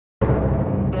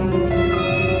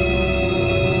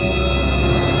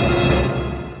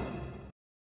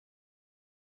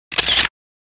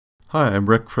Hi, I'm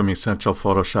Rick from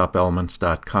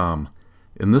EssentialPhotoshopElements.com.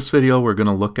 In this video we're going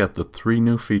to look at the 3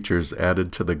 new features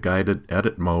added to the guided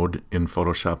edit mode in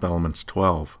Photoshop Elements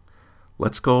 12.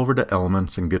 Let's go over to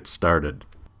Elements and get started.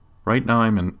 Right now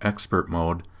I'm in Expert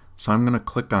mode, so I'm going to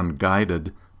click on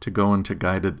Guided to go into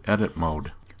Guided Edit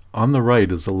mode. On the right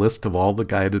is a list of all the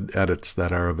guided edits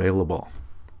that are available,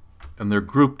 and they're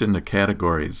grouped into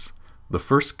categories. The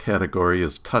first category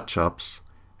is Touch-Ups,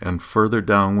 and further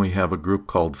down we have a group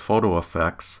called Photo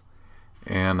Effects,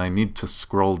 and I need to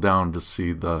scroll down to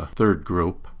see the third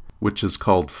group, which is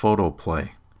called Photo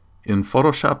Play. In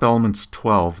Photoshop Elements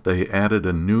 12 they added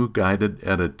a new guided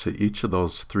edit to each of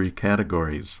those 3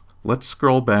 categories. Let's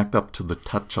scroll back up to the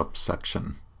Touch-Up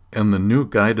section, and the new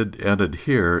guided edit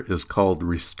here is called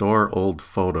Restore Old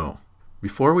Photo.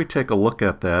 Before we take a look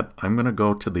at that, I'm going to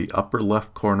go to the upper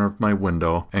left corner of my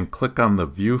window and click on the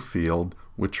View field,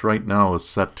 which right now is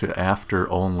set to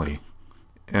After Only.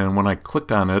 And when I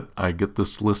click on it, I get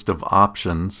this list of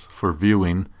options for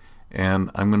viewing,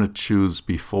 and I'm going to choose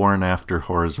Before and After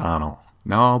Horizontal.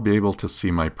 Now I'll be able to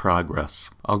see my progress.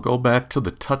 I'll go back to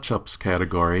the Touch-Ups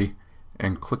category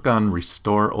and click on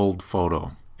Restore Old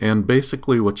Photo. And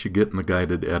basically what you get in the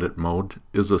guided edit mode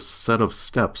is a set of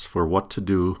steps for what to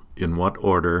do, in what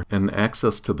order, and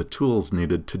access to the tools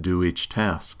needed to do each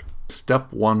task.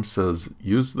 Step 1 says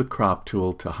use the crop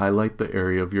tool to highlight the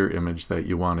area of your image that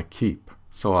you want to keep.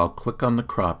 So I'll click on the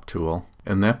crop tool,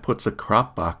 and that puts a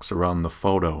crop box around the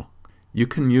photo. You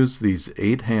can use these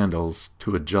 8 handles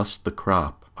to adjust the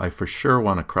crop. I for sure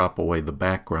want to crop away the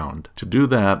background. To do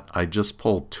that, I just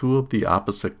pull 2 of the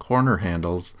opposite corner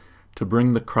handles to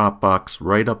bring the crop box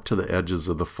right up to the edges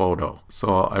of the photo.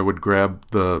 So I would grab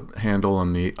the handle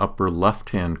in the upper left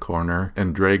hand corner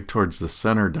and drag towards the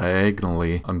center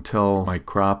diagonally until my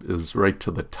crop is right to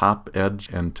the top edge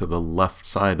and to the left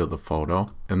side of the photo.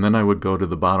 And then I would go to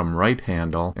the bottom right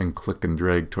handle and click and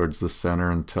drag towards the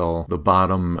center until the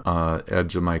bottom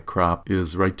edge of my crop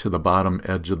is right to the bottom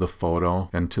edge of the photo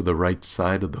and to the right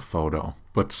side of the photo.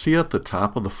 But see, at the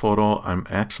top of the photo, I'm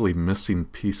actually missing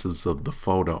pieces of the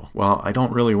photo. Well, I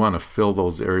don't really want to fill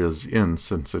those areas in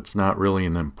since it's not really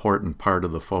an important part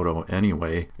of the photo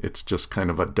anyway. It's just kind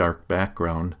of a dark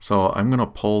background. So I'm going to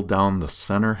pull down the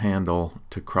center handle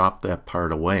to crop that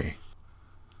part away.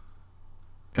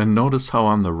 And notice how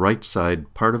on the right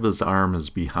side, part of his arm is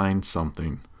behind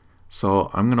something. So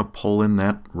I'm going to pull in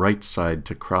that right side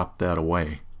to crop that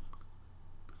away.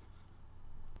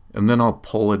 And then I'll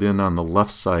pull it in on the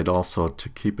left side also to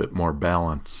keep it more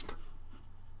balanced.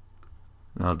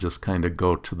 And I'll just kind of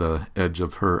go to the edge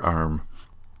of her arm.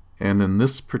 And in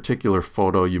this particular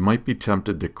photo, you might be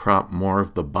tempted to crop more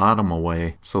of the bottom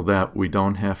away so that we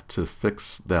don't have to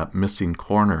fix that missing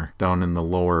corner down in the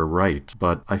lower right.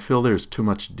 But I feel there's too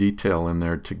much detail in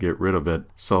there to get rid of it,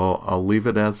 so I'll leave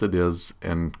it as it is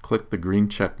and click the green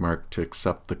check mark to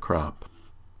accept the crop.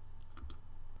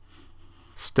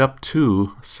 Step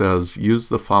 2 says use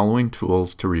the following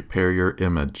tools to repair your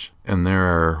image, and there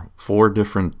are 4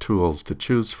 different tools to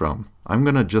choose from. I'm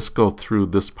going to just go through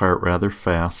this part rather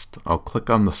fast. I'll click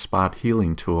on the Spot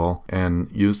Healing tool and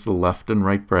use the left and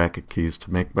right bracket keys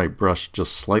to make my brush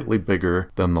just slightly bigger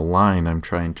than the line I'm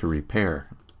trying to repair.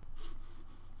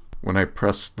 When I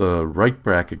press the right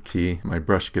bracket key, my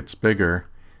brush gets bigger,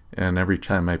 and every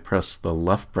time I press the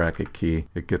left bracket key,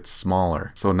 it gets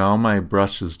smaller. So now my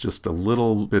brush is just a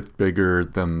little bit bigger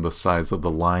than the size of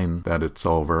the line that it's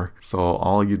over. So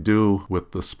all you do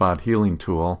with the Spot Healing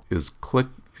tool is click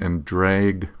and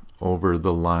drag over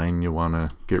the line you want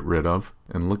to get rid of.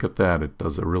 And look at that, it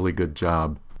does a really good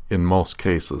job. In most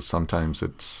cases, sometimes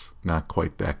it's not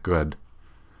quite that good.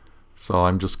 So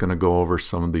I'm just going to go over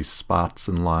some of these spots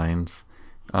and lines.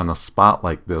 On a spot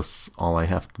like this, all I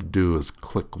have to do is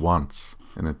click once,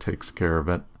 and it takes care of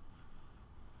it.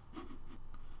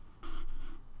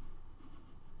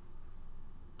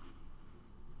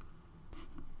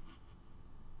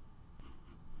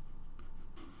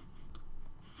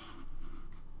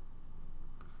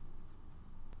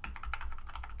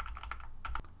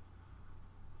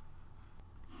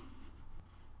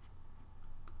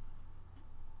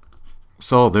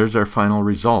 So there's our final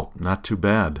result. Not too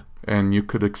bad. And you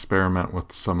could experiment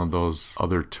with some of those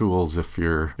other tools if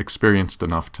you're experienced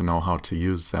enough to know how to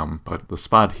use them. But the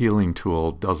Spot Healing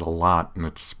tool does a lot, and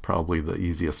it's probably the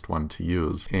easiest one to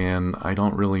use. And I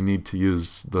don't really need to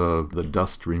use the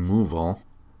dust removal.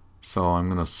 So I'm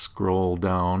going to scroll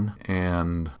down,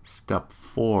 and step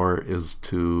 4 is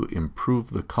to improve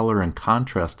the color and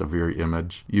contrast of your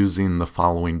image using the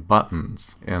following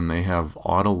buttons. And they have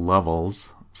auto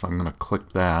levels. So I'm going to click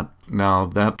that. Now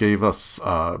that gave us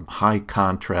high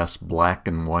contrast black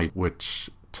and white, which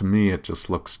to me it just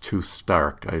looks too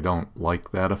stark. I don't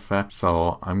like that effect,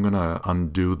 so I'm going to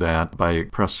undo that by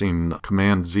pressing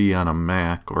Command Z on a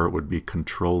Mac, or it would be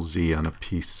Control Z on a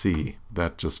PC.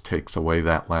 That just takes away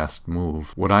that last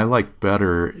move. What I like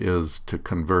better is to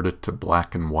convert it to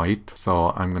black and white,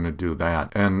 so I'm going to do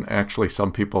that. And actually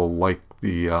some people like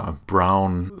the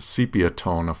brown sepia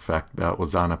tone effect that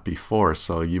was on it before,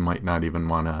 so you might not even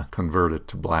want to convert it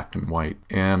to black and white.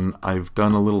 And I've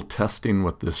done a little testing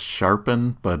with this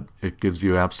sharpen, but it gives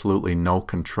you absolutely no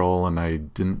control, and I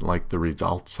didn't like the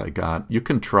results I got. You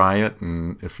can try it,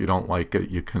 and if you don't like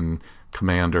it, you can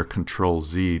Command or Control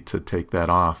Z to take that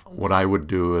off. What I would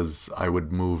do is I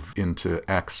would move into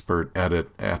Expert Edit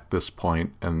at this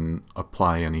point and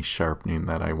apply any sharpening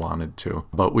that I wanted to.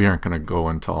 But we aren't going to go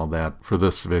into all that for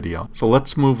this video. So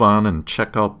let's move on and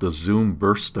check out the Zoom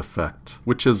Burst effect,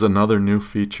 which is another new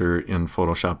feature in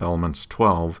Photoshop Elements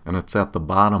 12, and it's at the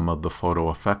bottom of the Photo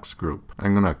Effects group.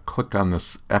 I'm going to click on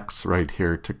this X right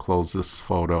here to close this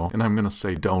photo, and I'm going to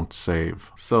say Don't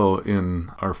Save. So in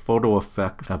our photo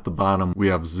effects at the bottom, we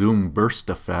have Zoom Burst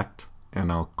Effect,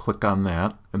 and I'll click on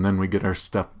that, and then we get our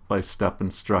step-by-step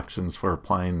instructions for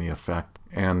applying the effect.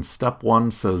 And step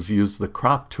 1 says use the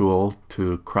crop tool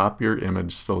to crop your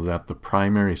image so that the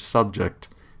primary subject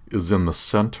is in the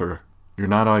center. You're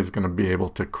not always going to be able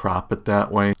to crop it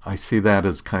that way. I see that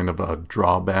as kind of a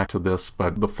drawback to this,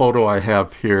 but the photo I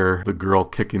have here, the girl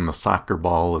kicking the soccer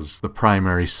ball, is the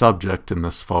primary subject in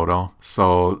this photo.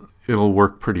 So it'll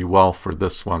work pretty well for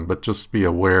this one, but just be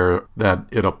aware that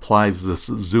it applies this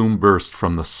zoom burst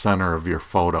from the center of your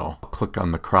photo. Click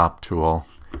on the crop tool,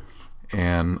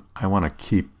 and I want to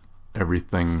keep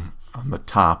everything on the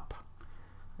top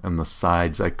and the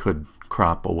sides. I could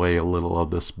crop away a little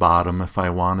of this bottom if I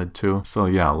wanted to. So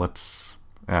yeah, let's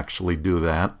actually do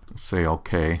that. Say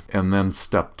OK. And then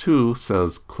step 2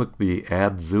 says click the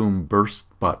Add Zoom Burst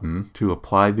button to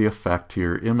apply the effect to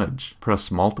your image.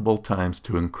 Press multiple times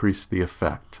to increase the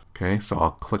effect. Okay, so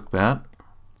I'll click that.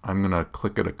 I'm going to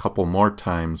click it a couple more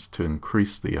times to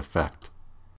increase the effect.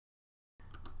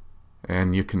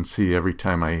 And you can see every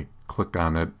time I click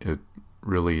on it, it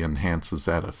really enhances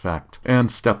that effect.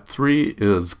 And step 3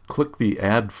 is click the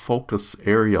Add Focus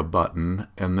Area button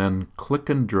and then click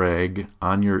and drag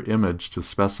on your image to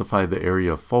specify the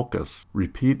area of focus.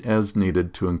 Repeat as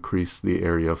needed to increase the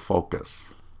area of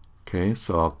focus. Okay,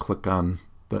 so I'll click on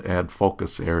the Add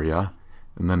Focus area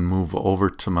and then move over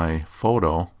to my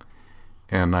photo,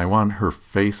 and I want her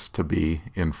face to be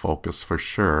in focus for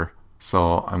sure.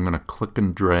 So I'm going to click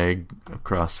and drag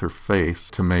across her face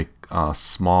to make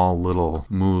small little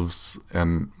moves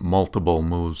and multiple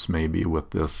moves maybe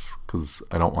with this, because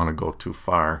I don't want to go too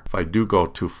far. If I do go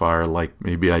too far, like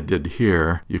maybe I did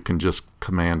here, you can just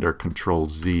Command or Control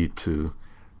Z to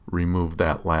remove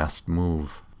that last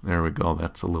move. There we go,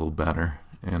 that's a little better.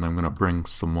 And I'm going to bring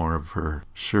some more of her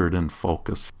shirt in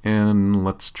focus. And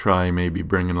let's try maybe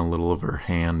bringing a little of her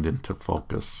hand into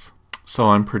focus. So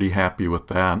I'm pretty happy with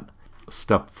that.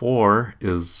 Step 4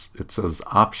 is, it says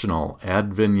optional,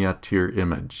 add vignette to your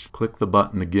image. Click the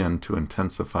button again to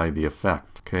intensify the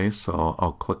effect. Okay, so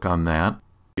I'll click on that.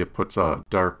 It puts a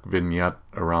dark vignette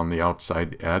around the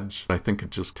outside edge. I think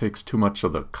it just takes too much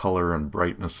of the color and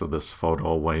brightness of this photo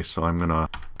away, so I'm going to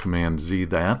Command Z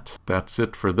that. That's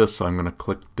it for this, so I'm going to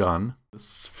click Done.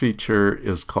 This feature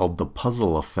is called the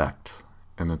puzzle effect,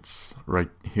 and it's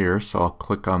right here, so I'll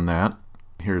click on that.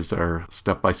 Here's our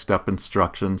step-by-step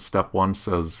instructions. Step 1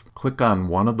 says, click on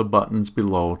one of the buttons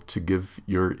below to give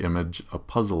your image a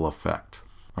puzzle effect.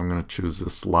 I'm going to choose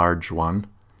this large one.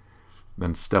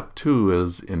 Then step 2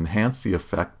 is enhance the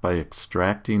effect by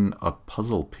extracting a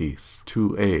puzzle piece.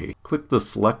 2A. Click the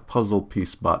Select Puzzle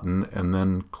Piece button and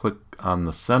then click on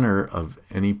the center of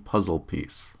any puzzle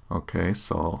piece. Okay,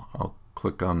 so I'll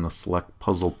click on the Select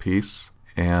Puzzle Piece,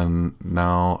 and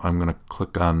now I'm going to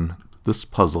click on this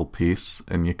puzzle piece,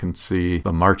 and you can see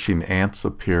the marching ants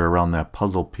appear around that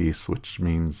puzzle piece, which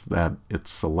means that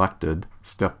it's selected.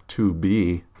 Step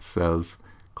 2B says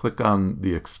click on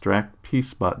the Extract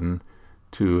Piece button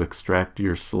to extract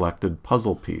your selected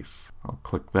puzzle piece. I'll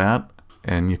click that,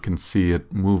 and you can see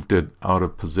it moved it out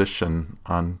of position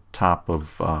on top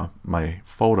of my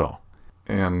photo.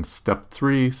 And step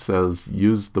 3 says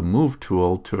use the Move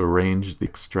tool to arrange the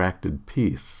extracted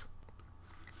piece.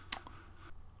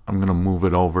 I'm going to move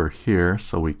it over here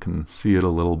so we can see it a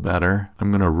little better.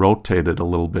 I'm going to rotate it a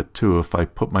little bit too. If I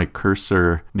put my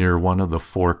cursor near one of the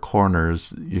 4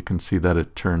 corners, you can see that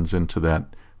it turns into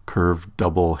that curved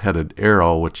double-headed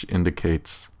arrow, which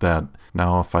indicates that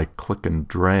now if I click and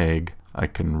drag, I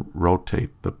can rotate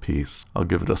the piece. I'll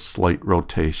give it a slight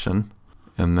rotation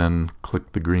and then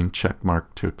click the green check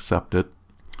mark to accept it.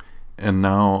 And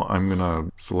now I'm going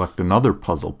to select another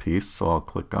puzzle piece. So I'll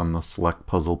click on the select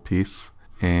puzzle piece,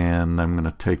 and I'm going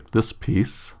to take this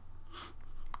piece,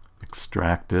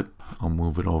 extract it. I'll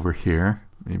move it over here.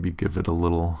 Maybe give it a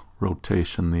little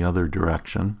rotation the other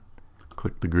direction.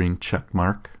 Click the green check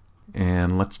mark.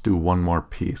 And let's do one more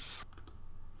piece.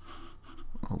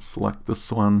 I'll select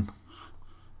this one,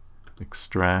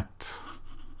 extract,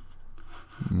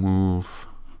 move,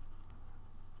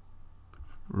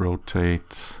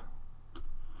 rotate,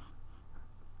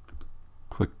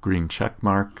 click green check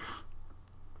mark,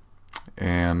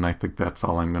 and I think that's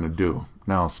all I'm going to do.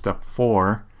 Now step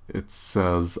 4, it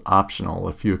says optional.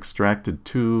 If you extracted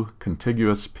 2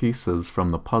 contiguous pieces from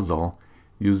the puzzle,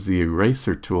 use the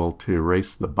eraser tool to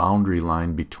erase the boundary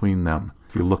line between them.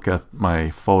 If you look at my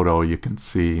photo, you can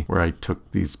see where I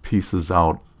took these pieces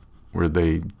out, where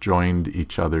they joined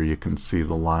each other. You can see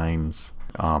the lines,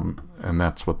 and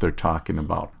that's what they're talking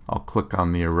about. I'll click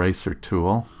on the eraser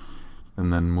tool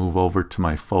and then move over to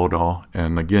my photo,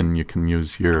 and again you can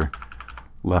use your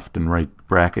left and right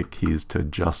bracket keys to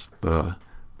adjust the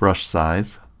brush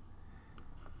size,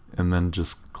 and then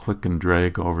just click and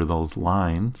drag over those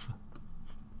lines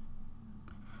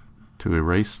to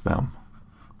erase them.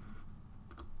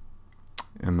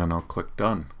 And then I'll click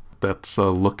done. That's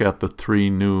a look at the 3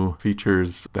 new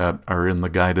features that are in the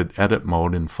guided edit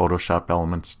mode in Photoshop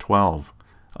Elements 12.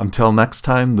 Until next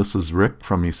time, this is Rick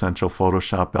from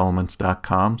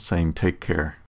EssentialPhotoshopElements.com saying take care.